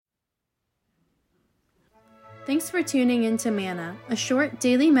Thanks for tuning in to Manna, a short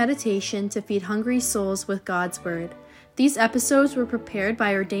daily meditation to feed hungry souls with God's Word. These episodes were prepared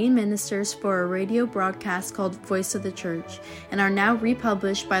by ordained ministers for a radio broadcast called Voice of the Church and are now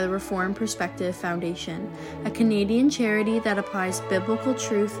republished by the Reformed Perspective Foundation, a Canadian charity that applies biblical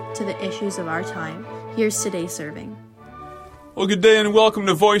truth to the issues of our time. Here's today's serving. Well, good day and welcome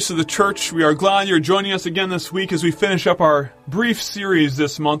to Voice of the Church. We are glad you're joining us again this week as we finish up our brief series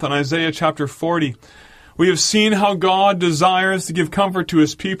this month on Isaiah chapter 40. We have seen how God desires to give comfort to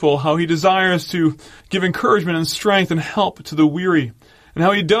His people, how He desires to give encouragement and strength and help to the weary, and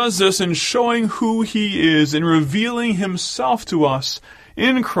how He does this in showing who He is and revealing Himself to us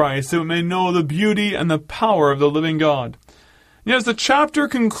in Christ that we may know the beauty and the power of the living God. And as the chapter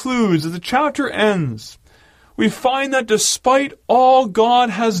concludes, as the chapter ends, we find that despite all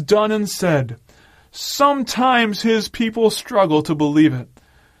God has done and said, sometimes His people struggle to believe it.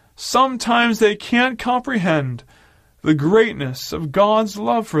 Sometimes they can't comprehend the greatness of God's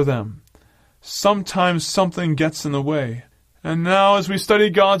love for them. Sometimes something gets in the way. And now as we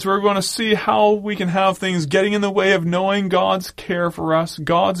study God's Word, we're going to see how we can have things getting in the way of knowing God's care for us,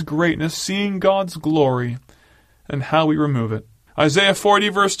 God's greatness, seeing God's glory, and how we remove it. Isaiah 40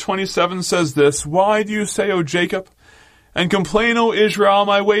 verse 27 says this, "Why do you say, O Jacob, and complain, O Israel,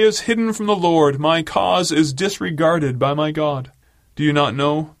 my way is hidden from the Lord, my cause is disregarded by my God? Do you not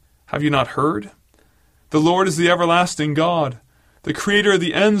know? Have you not heard? The Lord is the everlasting God, the creator of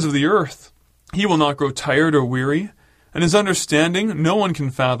the ends of the earth. He will not grow tired or weary, and His understanding no one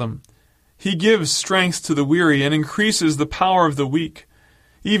can fathom. He gives strength to the weary and increases the power of the weak.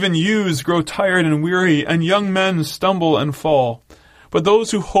 Even youths grow tired and weary, and young men stumble and fall. But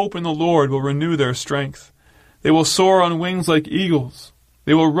those who hope in the Lord will renew their strength. They will soar on wings like eagles.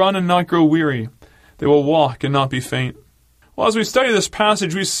 They will run and not grow weary. They will walk and not be faint." Well, as we study this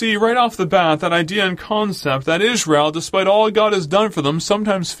passage, we see right off the bat that idea and concept that Israel, despite all God has done for them,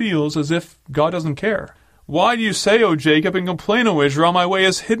 sometimes feels as if God doesn't care. "Why do you say, O Jacob, and complain, O Israel, my way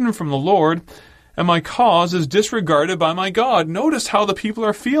is hidden from the Lord, and my cause is disregarded by my God?" Notice how the people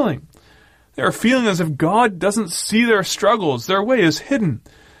are feeling. They are feeling as if God doesn't see their struggles. Their way is hidden.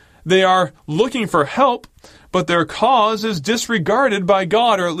 They are looking for help, but their cause is disregarded by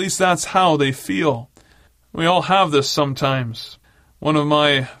God, or at least that's how they feel. We all have this sometimes. One of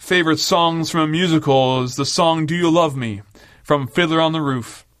my favorite songs from a musical is the song "Do You Love Me" from Fiddler on the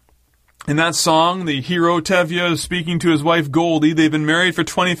Roof. In that song, the hero Tevye is speaking to his wife Goldie. They've been married for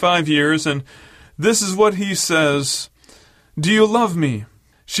 25 years, and this is what he says, "Do you love me?"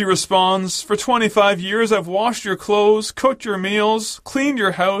 She responds, "For 25 years I've washed your clothes, cooked your meals, cleaned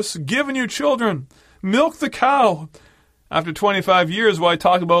your house, given you children, milked the cow. After 25 years, why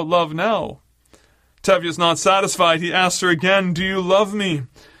talk about love now?" Tevye's not satisfied. He asks her again, "Do you love me?"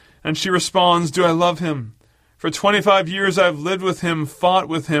 And she responds, "Do I love him? For 25 years I've lived with him, fought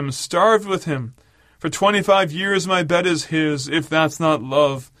with him, starved with him. For 25 years my bed is his. If that's not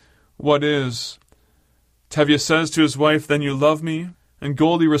love, what is?" Tevye says to his wife, "Then you love me?" And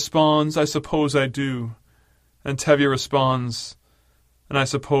Goldie responds, "I suppose I do." And Tevye responds, "And I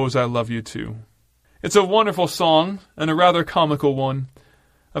suppose I love you too." It's a wonderful song, and a rather comical one,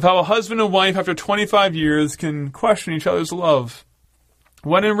 of how a husband and wife after 25 years can question each other's love,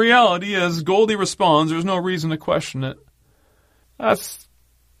 when in reality, as Goldie responds, there's no reason to question it. That's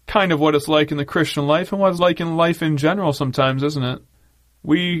kind of what it's like in the Christian life, and what it's like in life in general sometimes, isn't it?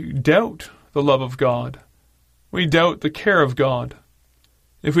 We doubt the love of God. We doubt the care of God.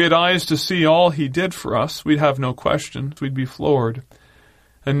 If we had eyes to see all He did for us, we'd have no questions. We'd be floored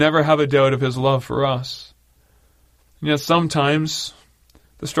and never have a doubt of His love for us. And yet sometimes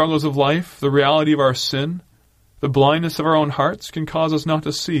the struggles of life, the reality of our sin, the blindness of our own hearts can cause us not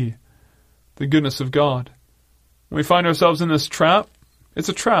to see the goodness of God. When we find ourselves in this trap, it's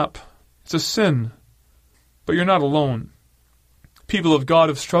a trap. It's a sin. But you're not alone. People of God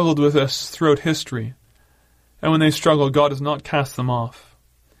have struggled with this throughout history. And when they struggle, God has not cast them off.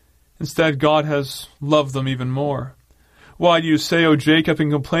 Instead, God has loved them even more. "Why do you say, O Jacob,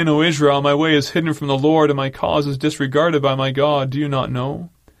 and complain, O Israel, my way is hidden from the Lord, and my cause is disregarded by my God? Do you not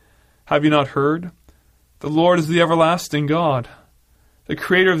know? Have you not heard? The Lord is the everlasting God, the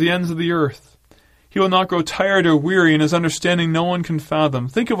creator of the ends of the earth. He will not grow tired or weary, and His understanding no one can fathom."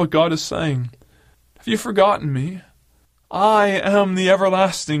 Think of what God is saying. Have you forgotten me? I am the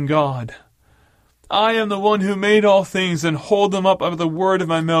everlasting God. I am the one who made all things and hold them up out of the word of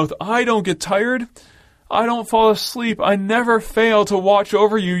my mouth. I don't get tired. I don't fall asleep. I never fail to watch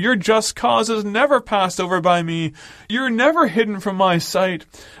over you. Your just cause is never passed over by me. You're never hidden from my sight.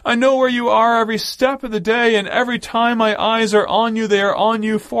 I know where you are every step of the day, and every time my eyes are on you, they are on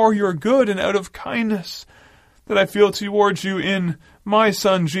you for your good and out of kindness. that I feel towards you in my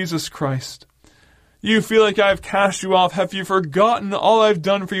Son, Jesus Christ. You feel like I've cast you off. Have you forgotten all I've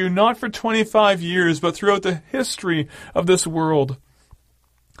done for you, not for 25 years, but throughout the history of this world?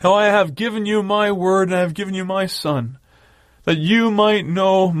 How I have given you my word, and I have given you my Son, that you might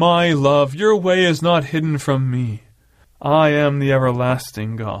know my love. Your way is not hidden from me. I am the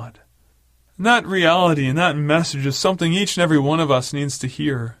everlasting God. And that reality and that message is something each and every one of us needs to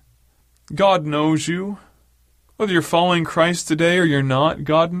hear. God knows you. Whether you're following Christ today or you're not,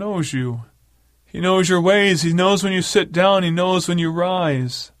 God knows you. He knows your ways. He knows when you sit down. He knows when you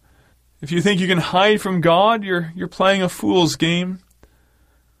rise. If you think you can hide from God, you're playing a fool's game.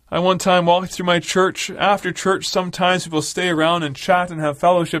 I one time walked through my church. After church, sometimes people stay around and chat and have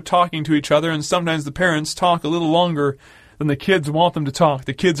fellowship talking to each other, and sometimes the parents talk a little longer than the kids want them to talk.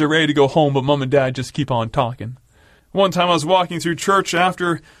 The kids are ready to go home, but mom and dad just keep on talking. One time I was walking through church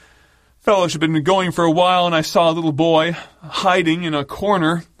after fellowship had been going for a while, and I saw a little boy hiding in a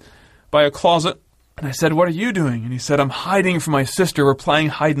corner by a closet. And I said, "What are you doing?" And he said, "I'm hiding from my sister. We're playing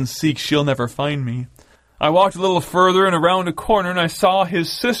hide and seek. She'll never find me." I walked a little further and around a corner, and I saw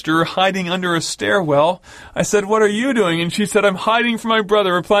his sister hiding under a stairwell. I said, "What are you doing?" And she said, "I'm hiding from my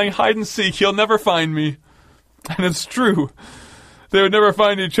brother. We're playing hide and seek. He'll never find me." And it's true. They would never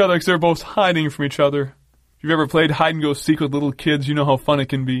find each other because they're both hiding from each other. If you've ever played hide and go seek with little kids, you know how fun it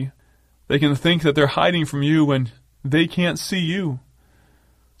can be. They can think that they're hiding from you when they can't see you.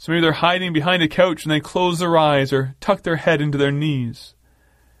 So maybe they're hiding behind a couch and they close their eyes or tuck their head into their knees.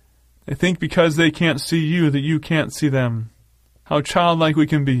 They think because they can't see you that you can't see them. How childlike we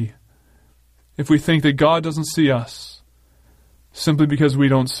can be if we think that God doesn't see us simply because we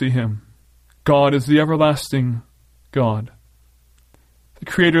don't see Him. God is the everlasting God, the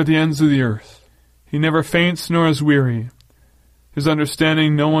creator of the ends of the earth. He never faints nor is weary. His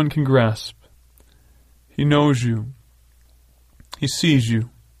understanding no one can grasp. He knows you. He sees you.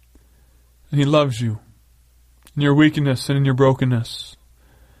 And He loves you in your weakness and in your brokenness.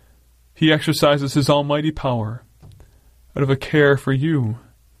 He exercises His almighty power out of a care for you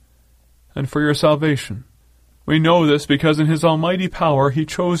and for your salvation. We know this because in His almighty power He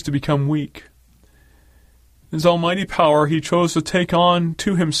chose to become weak. In His almighty power He chose to take on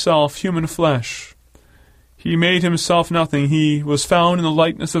to Himself human flesh. He made Himself nothing. He was found in the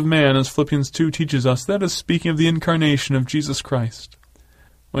likeness of man, as Philippians 2 teaches us. That is speaking of the incarnation of Jesus Christ.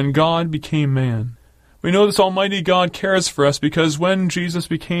 When God became man. We know this almighty God cares for us because when Jesus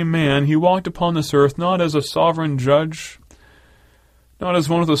became man, He walked upon this earth not as a sovereign judge, not as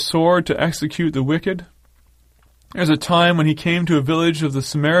one with a sword to execute the wicked. There's a time when He came to a village of the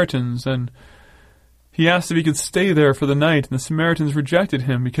Samaritans, and He asked if He could stay there for the night, and the Samaritans rejected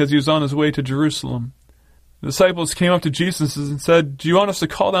Him because He was on His way to Jerusalem. The disciples came up to Jesus and said, "Do you want us to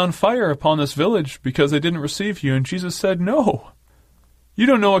call down fire upon this village because they didn't receive you?" And Jesus said, "No. You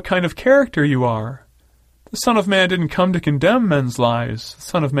don't know what kind of character you are. The Son of Man didn't come to condemn men's lives. The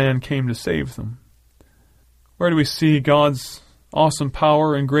Son of Man came to save them." Where do we see God's awesome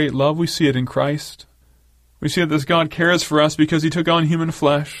power and great love? We see it in Christ. We see that this God cares for us because He took on human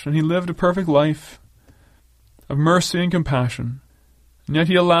flesh and He lived a perfect life of mercy and compassion. And yet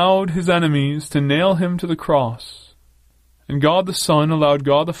He allowed His enemies to nail Him to the cross. And God the Son allowed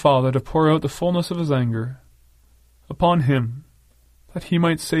God the Father to pour out the fullness of His anger upon Him that He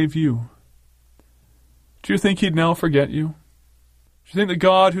might save you. Do you think He'd now forget you? Do you think the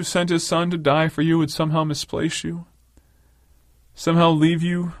God who sent His Son to die for you would somehow misplace you? Somehow leave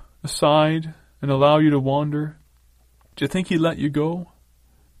you aside and allow you to wander? Do you think He'd let you go?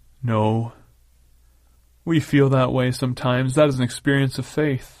 No. We feel that way sometimes. That is an experience of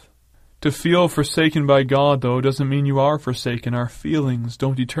faith. To feel forsaken by God, though, doesn't mean you are forsaken. Our feelings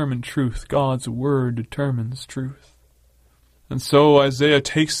don't determine truth. God's Word determines truth. And so Isaiah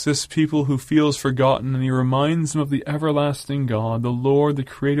takes this people who feels forgotten and he reminds them of the everlasting God, the Lord, the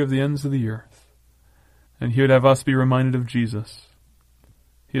creator of the ends of the earth. And He would have us be reminded of Jesus.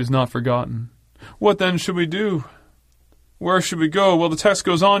 He is not forgotten. What then should we do? Where should we go? Well, the text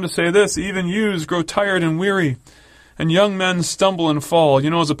goes on to say this: "Even youths grow tired and weary, and young men stumble and fall." You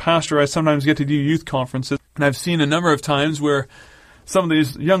know, as a pastor, I sometimes get to do youth conferences, and I've seen a number of times where some of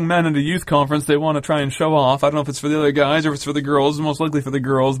these young men at a youth conference, they want to try and show off. I don't know if it's for the other guys or if it's for the girls. Most likely for the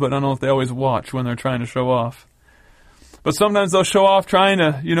girls, but I don't know if they always watch when they're trying to show off. But sometimes they'll show off trying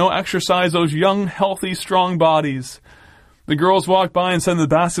to, exercise those young, healthy, strong bodies. The girls walk by and suddenly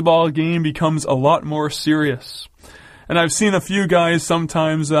the basketball game becomes a lot more serious. And I've seen a few guys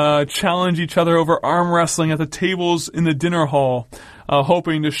sometimes challenge each other over arm wrestling at the tables in the dinner hall,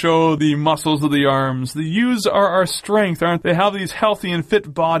 hoping to show the muscles of the arms. The youths are our strength, aren't they? They have these healthy and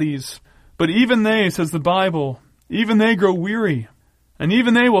fit bodies. But even they, says the Bible, even they grow weary, and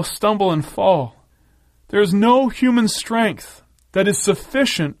even they will stumble and fall. There is no human strength that is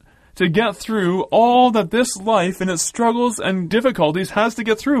sufficient to get through all that this life in its struggles and difficulties has to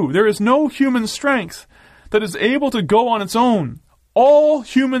get through. There is no human strength that is able to go on its own. All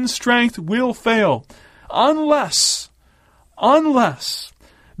human strength will fail unless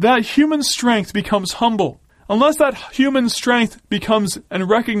that human strength becomes humble, unless that human strength becomes and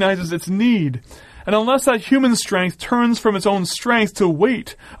recognizes its need, and unless that human strength turns from its own strength to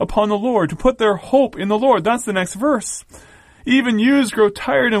wait upon the Lord, to put their hope in the Lord. That's the next verse. Even youths grow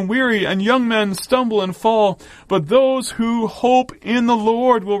tired and weary, and young men stumble and fall. But those who hope in the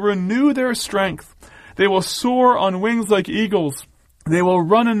Lord will renew their strength. They will soar on wings like eagles. They will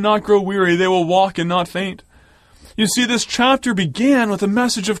run and not grow weary. They will walk and not faint. You see, this chapter began with a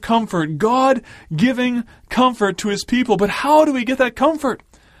message of comfort. God giving comfort to His people. But how do we get that comfort?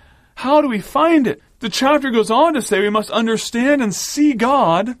 How do we find it? The chapter goes on to say we must understand and see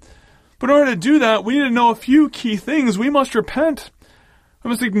God. But in order to do that, we need to know a few key things. We must repent. We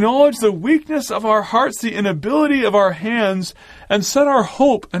must acknowledge the weakness of our hearts, the inability of our hands, and set our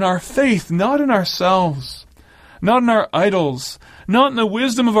hope and our faith not in ourselves, not in our idols, not in the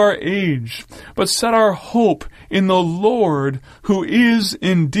wisdom of our age, but set our hope in the Lord, who is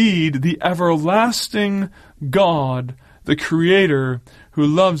indeed the everlasting God, the Creator, who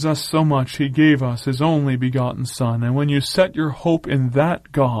loves us so much He gave us His only begotten Son. And when you set your hope in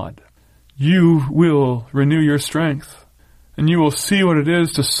that God, you will renew your strength, and you will see what it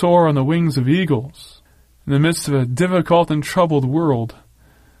is to soar on the wings of eagles. In the midst of a difficult and troubled world,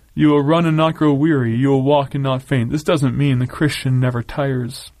 you will run and not grow weary. You will walk and not faint. This doesn't mean the Christian never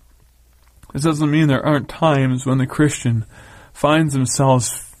tires. This doesn't mean there aren't times when the Christian finds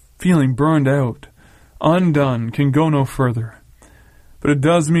themselves feeling burned out, undone, can go no further. But it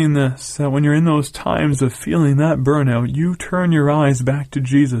does mean this, that when you're in those times of feeling that burnout, you turn your eyes back to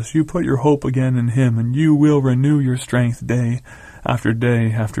Jesus. You put your hope again in Him, and you will renew your strength day after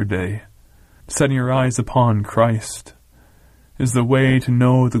day after day. Setting your eyes upon Christ is the way to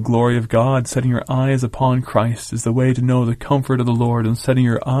know the glory of God. Setting your eyes upon Christ is the way to know the comfort of the Lord. And setting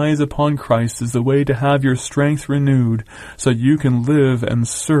your eyes upon Christ is the way to have your strength renewed so you can live and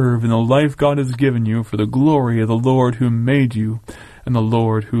serve in the life God has given you for the glory of the Lord who made you and the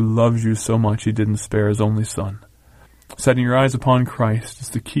Lord who loves you so much He didn't spare His only Son. Setting your eyes upon Christ is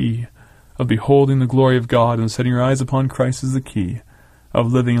the key of beholding the glory of God, and setting your eyes upon Christ is the key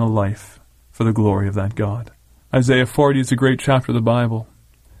of living a life for the glory of that God. Isaiah 40 is a great chapter of the Bible,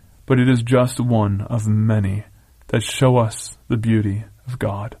 but it is just one of many that show us the beauty of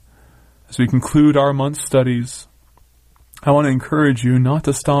God. As we conclude our month's studies, I want to encourage you not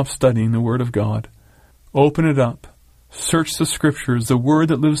to stop studying the Word of God. Open it up. Search the Scriptures, the Word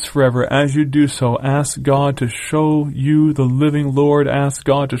that lives forever. As you do so, ask God to show you the living Lord. Ask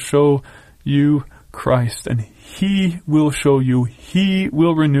God to show you Christ, and He will show you. He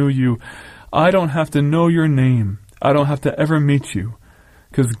will renew you. I don't have to know your name. I don't have to ever meet you,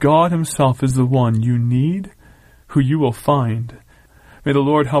 because God Himself is the one you need, who you will find. May the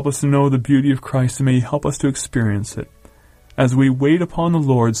Lord help us to know the beauty of Christ, and may He help us to experience it as we wait upon the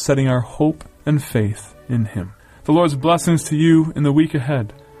Lord, setting our hope and faith in Him. The Lord's blessings to you in the week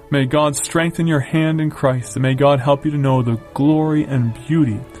ahead. May God strengthen your hand in Christ, and may God help you to know the glory and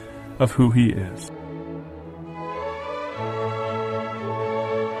beauty of who He is.